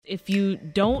if you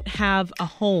don't have a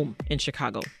home in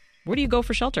Chicago, where do you go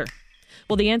for shelter?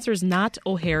 Well, the answer is not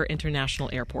O'Hare International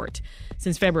Airport.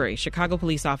 Since February, Chicago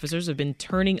police officers have been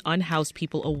turning unhoused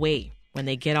people away when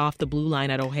they get off the Blue Line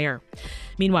at O'Hare.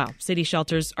 Meanwhile, city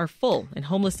shelters are full and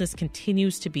homelessness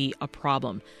continues to be a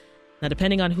problem. Now,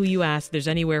 depending on who you ask, there's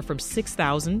anywhere from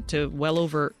 6,000 to well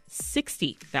over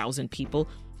 60,000 people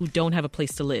who don't have a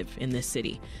place to live in this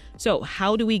city. So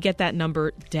how do we get that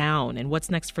number down, and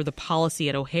what's next for the policy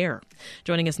at O'Hare?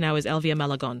 Joining us now is Elvia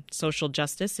Malagon, social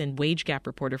justice and wage gap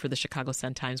reporter for the Chicago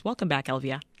Sun-Times. Welcome back,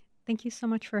 Elvia. Thank you so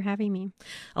much for having me.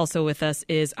 Also with us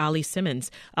is Ali Simmons.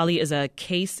 Ali is a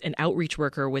case and outreach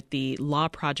worker with the Law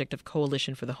Project of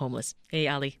Coalition for the Homeless. Hey,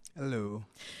 Ali. Hello.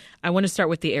 I want to start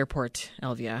with the airport,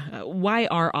 Elvia. Why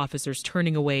are officers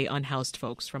turning away unhoused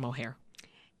folks from O'Hare?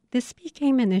 This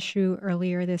became an issue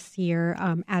earlier this year.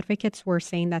 Advocates were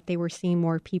saying that they were seeing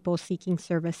more people seeking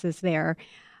services there.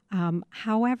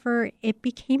 However, it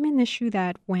became an issue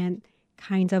that went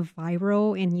kind of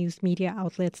viral in news media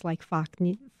outlets like Fox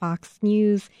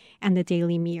News and the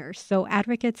Daily Mirror. So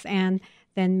advocates and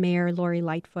then Mayor Lori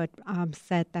Lightfoot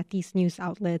said that these news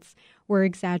outlets were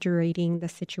exaggerating the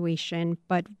situation.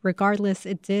 But regardless,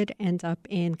 it did end up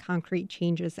in concrete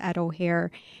changes at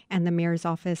O'Hare, and the mayor's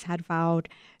office had vowed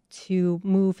to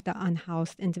move the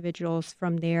unhoused individuals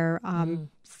from there,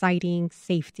 citing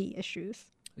safety issues.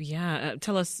 Yeah.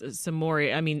 Tell us some more.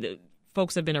 I mean,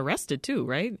 folks have been arrested too,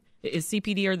 right? Is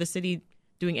CPD or the city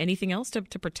doing anything else to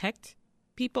protect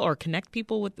people or connect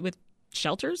people with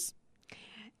shelters?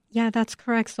 Yeah, that's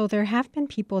correct. So there have been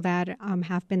people that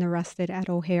have been arrested at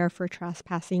O'Hare for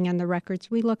trespassing, and the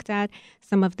records we looked at,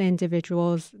 some of the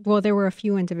individuals, well, there were a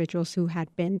few individuals who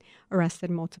had been arrested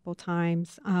multiple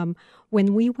times.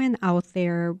 When we went out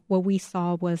there, what we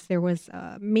saw was there was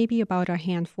maybe about a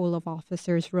handful of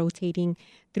officers rotating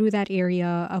through that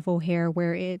area of O'Hare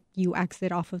where you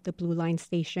exit off of the Blue Line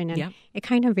station. And it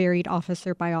kind of varied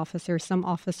officer by officer. Some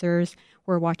officers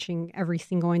were watching every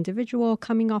single individual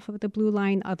coming off of the Blue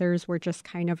Line. Others were just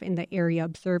kind of in the area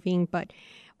observing. But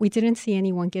we didn't see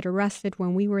anyone get arrested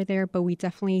when we were there, but we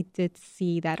definitely did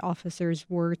see that officers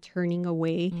were turning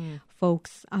away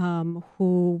folks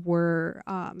who were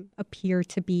appear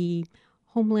to be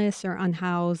homeless or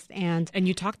unhoused. And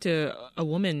you talked to a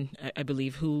woman, I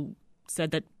believe, who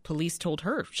said that police told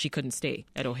her she couldn't stay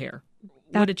at O'Hare.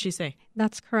 What did she say?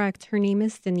 That's correct. Her name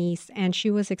is Denise, and she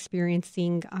was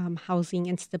experiencing housing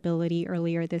instability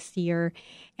earlier this year.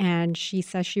 And she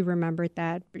says she remembered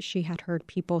that she had heard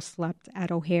people slept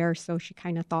at O'Hare, so she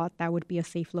kind of thought that would be a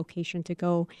safe location to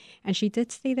go. And she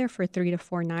did stay there for 3 to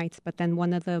 4 nights, but then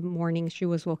one of the mornings she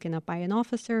was woken up by an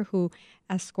officer who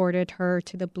escorted her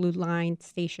to the Blue Line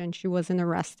station. She wasn't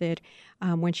arrested.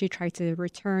 When she tried to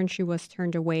return, she was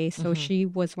turned away. So she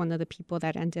was one of the people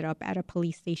that ended up at a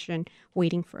police station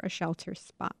waiting for a shelter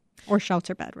spot, or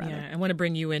shelter bed, rather. Yeah, I want to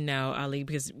bring you in now, Ali,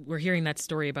 because we're hearing that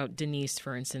story about Denise,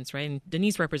 for instance, right? And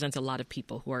Denise represents a lot of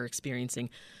people who are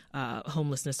experiencing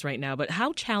homelessness right now. But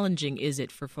how challenging is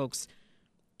it for folks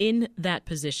in that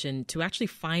position to actually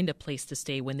find a place to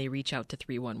stay when they reach out to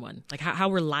 311? Like, how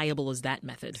reliable is that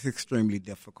method? It's extremely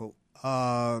difficult.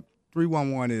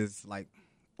 311 is like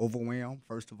overwhelmed,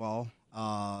 first of all.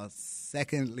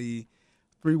 Secondly,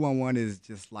 311 is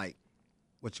just like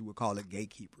what you would call a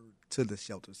gatekeeper to the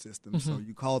shelter system. So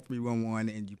you call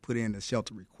 311 and you put in a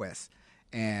shelter request.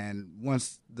 And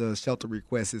once the shelter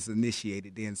request is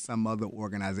initiated, then some other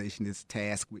organization is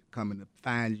tasked with coming to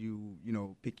find you,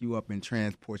 pick you up and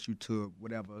transport you to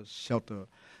whatever shelter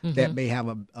that may have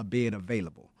a bed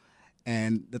available.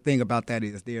 And the thing about that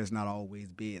is there's not always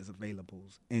beds available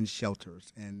in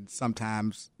shelters. And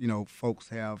sometimes, folks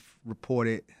have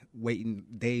reported waiting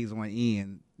days on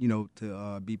end,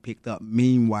 to be picked up.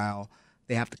 Meanwhile,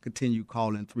 they have to continue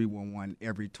calling 311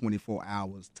 every 24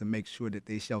 hours to make sure that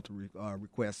their shelter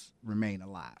requests remain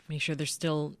alive. Make sure they're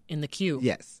still in the queue.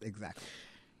 Yes, exactly.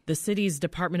 The city's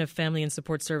Department of Family and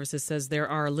Support Services says there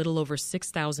are a little over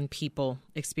 6,000 people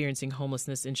experiencing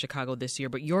homelessness in Chicago this year.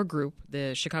 But your group,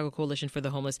 the Chicago Coalition for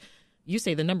the Homeless, you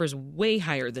say the number's way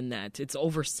higher than that. It's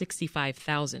over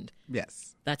 65,000.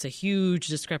 Yes. That's a huge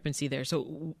discrepancy there.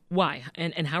 So why?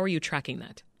 And how are you tracking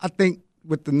that? I think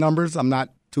with the numbers, I'm not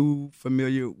too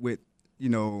familiar with,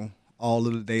 all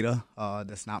of the data.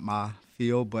 That's not my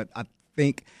field. But I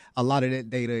think a lot of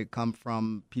that data come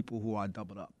from people who are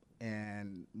doubled up.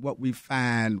 And what we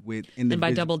find with individuals... And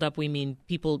by doubled up, we mean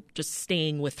people just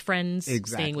staying with friends,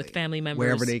 staying with family members.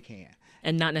 Wherever they can.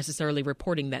 And not necessarily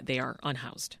reporting that they are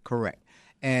unhoused. Correct.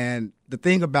 And the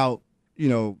thing about,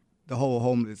 the whole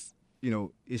homeless,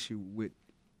 issue with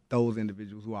those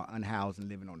individuals who are unhoused and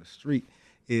living on the street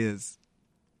is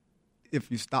if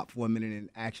you stop for a minute and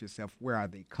ask yourself, where are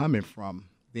they coming from,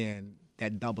 then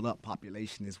that double up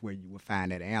population is where you will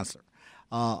find that answer.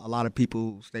 A lot of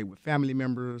people stay with family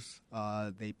members.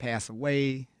 They pass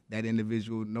away. That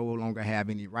individual no longer have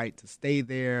any right to stay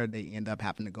there. They end up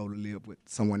having to go to live with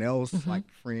someone else, like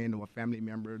a friend or a family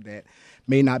member that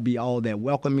may not be all that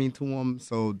welcoming to them.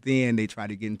 So then they try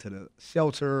to get into the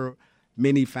shelter.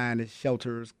 Many find the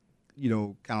shelters,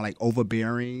 kind of like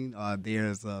overbearing.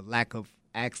 There's a lack of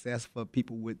access for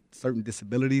people with certain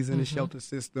disabilities in the shelter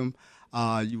system.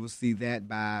 You will see that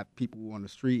by people on the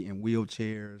street in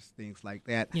wheelchairs, things like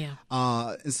that. Yeah.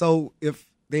 And so if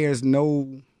there's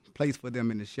no place for them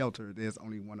in the shelter, there's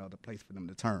only one other place for them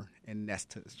to turn, and that's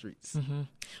to the streets.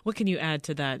 What can you add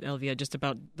to that, Elvia, just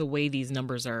about the way these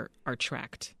numbers are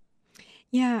tracked?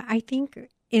 Yeah, I think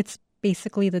it's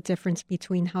basically the difference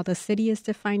between how the city is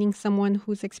defining someone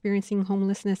who's experiencing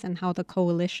homelessness and how the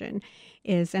coalition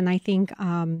is. And I think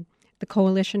the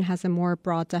coalition has a more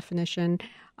broad definition.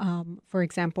 For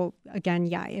example, again,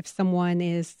 if someone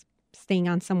is staying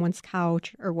on someone's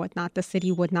couch or whatnot, the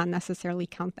city would not necessarily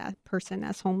count that person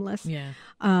as homeless. Yeah.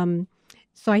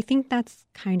 So I think that's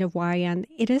kind of why. And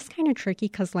it is kind of tricky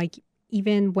because,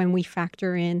 even when we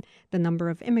factor in the number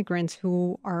of immigrants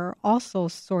who are also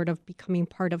sort of becoming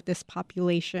part of this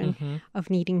population of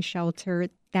needing shelter,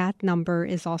 that number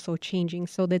is also changing.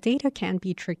 So the data can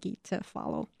be tricky to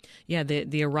follow. Yeah,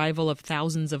 the arrival of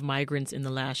thousands of migrants in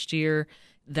the last year,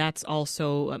 that's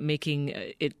also making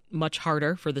it much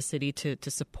harder for the city to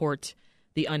support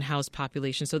the unhoused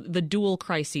population. So the dual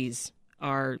crises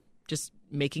are just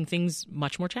making things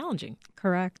much more challenging.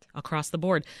 Correct. Across the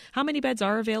board. How many beds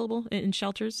are available in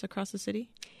shelters across the city?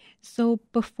 So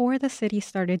before the city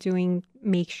started doing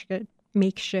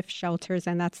makeshift shelters,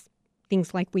 and that's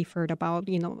things like we've heard about,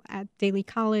 at Daly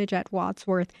College, at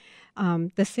Wadsworth,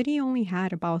 the city only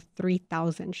had about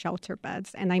 3,000 shelter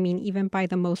beds. And I mean, even by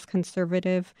the most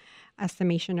conservative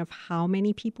estimation of how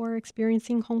many people are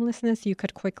experiencing homelessness, you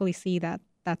could quickly see that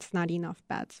that's not enough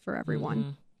beds for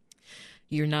everyone.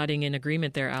 You're nodding in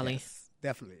agreement there, Ali. Yes,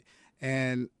 definitely.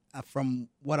 And from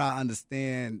what I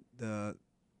understand, the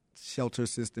shelter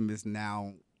system is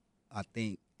now, I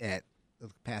think, at a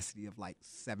capacity of like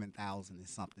 7,000 and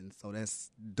something. So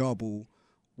that's double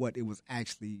what it was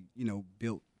actually,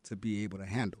 built to be able to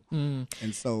handle.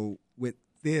 And so with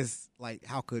this,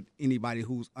 how could anybody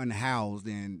who's unhoused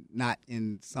and not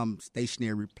in some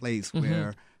stationary place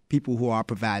where people who are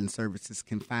providing services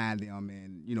can find them and,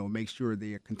 make sure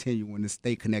they are continuing to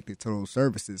stay connected to those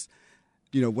services,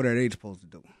 what are they supposed to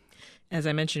do? As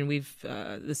I mentioned,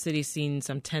 the city's seen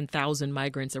some 10,000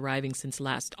 migrants arriving since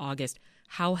last August.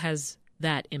 How has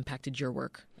that impacted your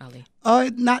work, Ali?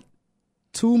 Not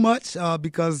too much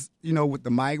because, with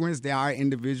the migrants, there are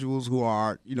individuals who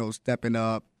are, stepping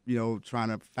up, trying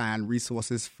to find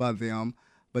resources for them.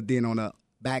 But then on the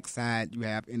backside, you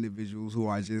have individuals who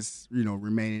are just,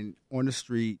 remaining on the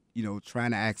street,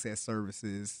 trying to access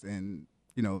services. And,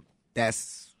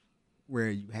 that's where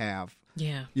you have,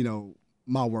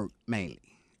 my work mainly.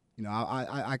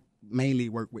 I mainly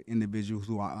work with individuals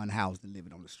who are unhoused and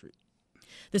living on the street.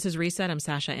 This is Reset. I'm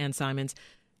Sasha Ann Simons.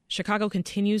 Chicago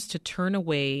continues to turn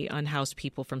away unhoused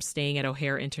people from staying at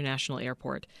O'Hare International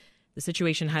Airport. The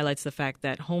situation highlights the fact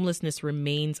that homelessness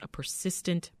remains a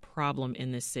persistent problem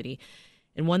in this city,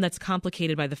 and one that's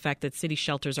complicated by the fact that city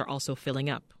shelters are also filling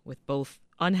up with both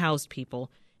unhoused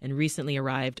people and recently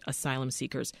arrived asylum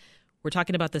seekers. We're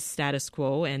talking about the status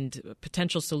quo and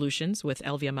potential solutions with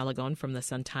Elvia Malagon from the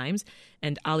Sun-Times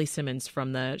and Ali Simmons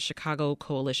from the Chicago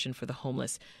Coalition for the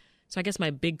Homeless. So I guess my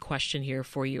big question here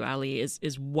for you, Ali,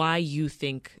 is why you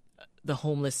think the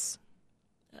homeless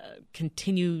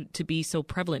continue to be so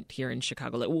prevalent here in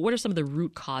Chicago. What are some of the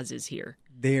root causes here?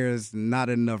 There's not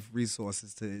enough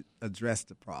resources to address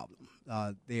the problem.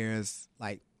 There's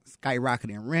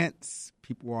skyrocketing rents.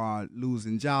 People are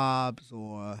losing jobs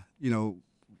or,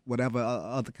 whatever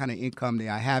other kind of income they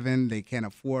are having. They can't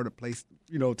afford a place,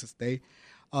 to stay.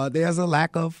 There's a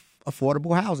lack of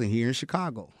affordable housing here in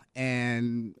Chicago.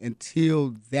 And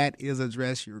until that is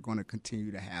addressed, you're going to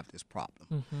continue to have this problem.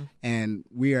 Mm-hmm. And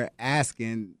we are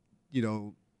asking,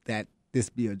 that this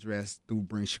be addressed through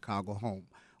Bring Chicago Home,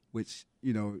 which,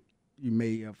 you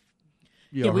may have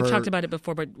we've heard. Talked about it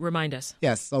before, but remind us.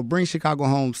 Yes, so Bring Chicago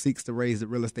Home seeks to raise the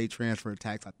real estate transfer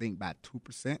tax, I think, by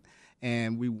 2%.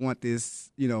 And we want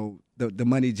this, the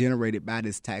money generated by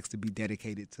this tax to be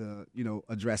dedicated to,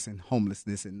 addressing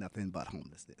homelessness and nothing but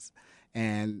homelessness.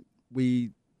 And we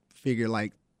figure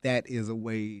that is a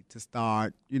way to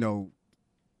start,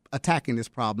 attacking this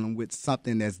problem with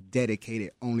something that's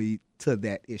dedicated only to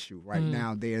that issue. Right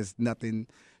now, there's nothing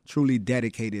truly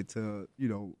dedicated to,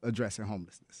 addressing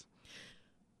homelessness.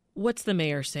 What's the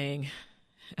mayor saying,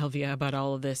 Elvia, about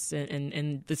all of this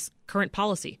and this current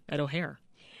policy at O'Hare?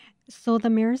 So the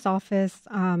mayor's office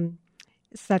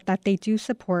said that they do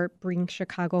support Bring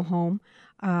Chicago Home.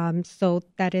 So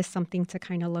that is something to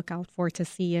kind of look out for to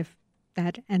see if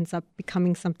that ends up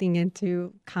becoming something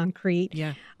into concrete.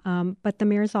 Yeah. But the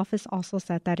mayor's office also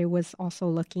said that it was also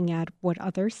looking at what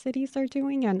other cities are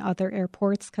doing and other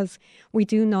airports, because we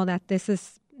do know that this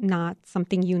is not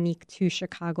something unique to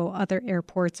Chicago. Other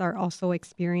airports are also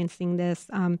experiencing this.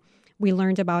 We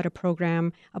learned about a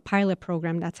pilot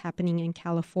program that's happening in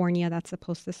California that's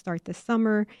supposed to start this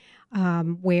summer,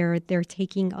 where they're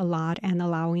taking a lot and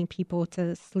allowing people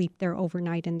to sleep there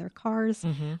overnight in their cars.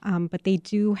 Mm-hmm. But they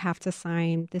do have to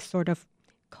sign this sort of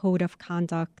code of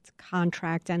conduct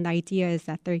contract. And the idea is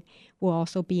that they will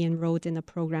also be enrolled in a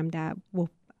program that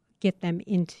will get them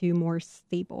into more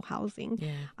stable housing.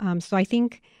 Yeah. So I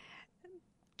think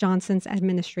Johnson's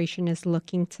administration is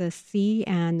looking to see,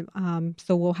 and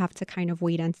so we'll have to kind of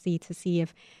wait and see to see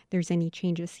if there's any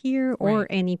changes here or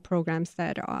any programs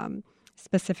that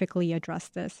specifically address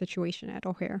the situation at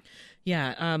O'Hare.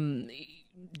 Yeah,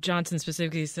 Johnson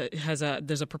specifically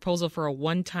there's a proposal for a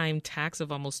one-time tax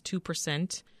of almost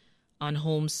 2% on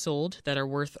homes sold that are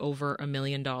worth over $1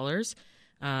 million.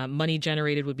 Money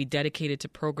generated would be dedicated to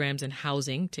programs and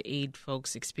housing to aid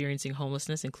folks experiencing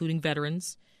homelessness, including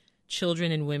veterans,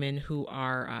 children, and women who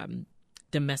are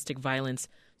domestic violence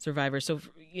survivors. So,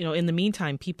 in the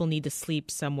meantime, people need to sleep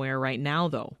somewhere right now,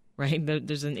 though, right?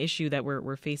 There's an issue that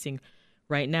we're facing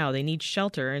right now. They need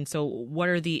shelter. And so what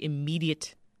are the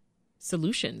immediate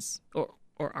solutions, or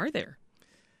are there?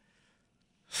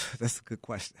 That's a good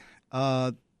question.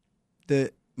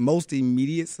 The most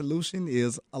immediate solution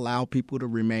is allow people to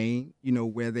remain,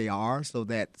 where they are, so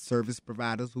that service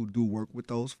providers who do work with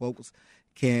those folks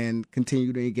can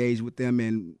continue to engage with them.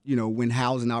 And, when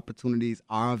housing opportunities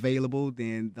are available,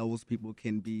 then those people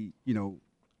can be,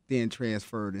 then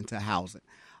transferred into housing.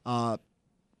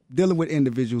 Dealing with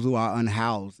individuals who are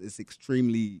unhoused is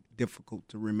extremely difficult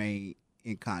to remain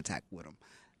in contact with them.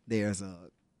 There's a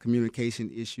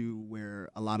communication issue where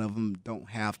a lot of them don't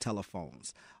have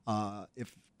telephones.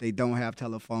 If they don't have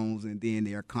telephones and then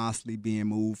they're constantly being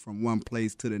moved from one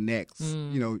place to the next,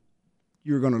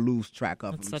 you're going to lose track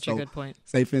of them. That's such a good point.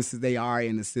 Say, for instance, they are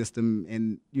in the system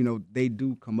and, they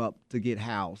do come up to get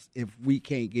housed. If we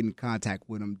can't get in contact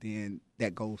with them, then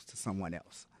that goes to someone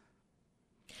else.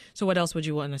 So what else would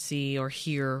you want to see or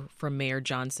hear from Mayor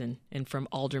Johnson and from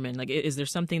aldermen? Like, is there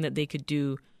something that they could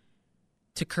do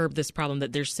to curb this problem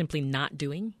that they're simply not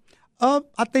doing?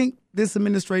 I think this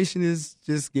administration is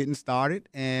just getting started.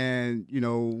 And,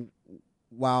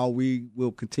 while we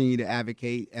will continue to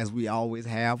advocate, as we always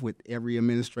have with every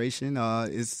administration,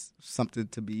 it's something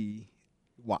to be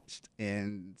watched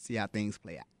and see how things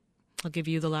play out. I'll give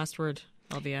you the last word,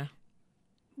 Elvia.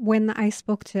 When I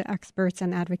spoke to experts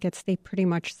and advocates, they pretty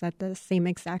much said the same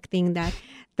exact thing, that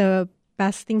the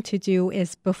best thing to do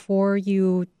is before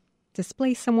you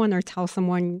displace someone or tell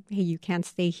someone, hey, you can't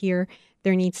stay here,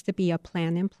 there needs to be a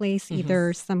plan in place,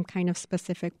 either some kind of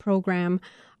specific program,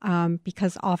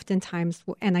 because oftentimes,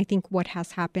 and I think what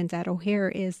has happened at O'Hare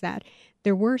is that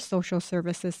there were social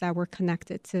services that were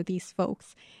connected to these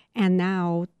folks, and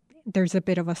now there's a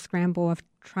bit of a scramble of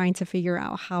trying to figure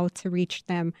out how to reach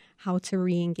them, how to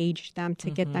re-engage them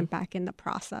to get them back in the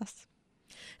process.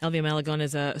 Elvia Malagón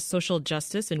is a social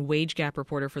justice and wage gap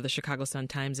reporter for the Chicago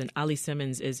Sun-Times, and Ali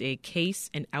Simmons is a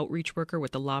case and outreach worker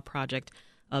with the Law Project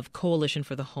of Coalition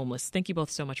for the Homeless. Thank you both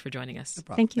so much for joining us. No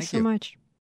problem. Thank you so much.